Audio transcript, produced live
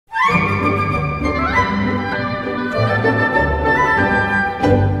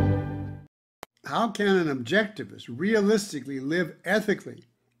How can an objectivist realistically live ethically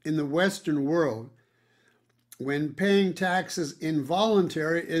in the Western world when paying taxes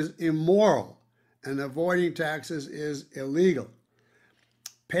involuntary is immoral and avoiding taxes is illegal?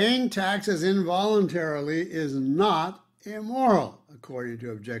 Paying taxes involuntarily is not immoral, according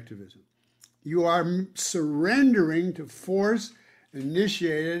to Objectivism. You are surrendering to force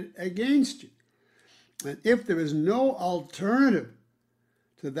initiated against you. And if there is no alternative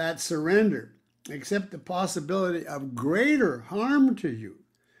to that surrender, except the possibility of greater harm to you,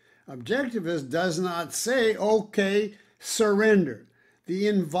 Objectivist does not say, okay, surrender. The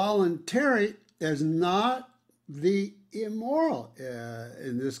involuntary is not the immoral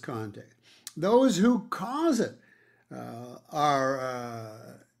in this context. Those who cause it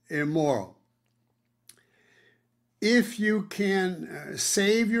are immoral. If you can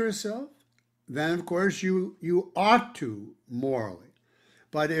save yourself, then of course you ought to morally.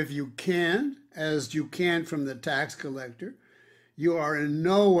 But if you can, as you can from the tax collector, you are in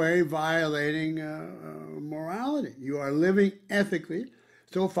no way violating morality. You are living ethically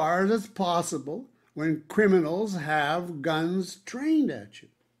so far as it's possible when criminals have guns trained at you.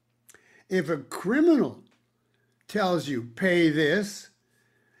 If a criminal tells you, pay this,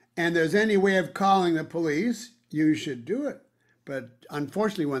 and there's any way of calling the police, you should do it. But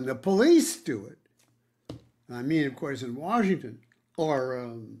unfortunately, when the police do it, I mean, of course, in Washington or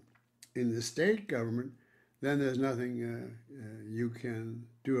in the state government, then there's nothing you can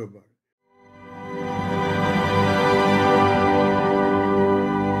do about it.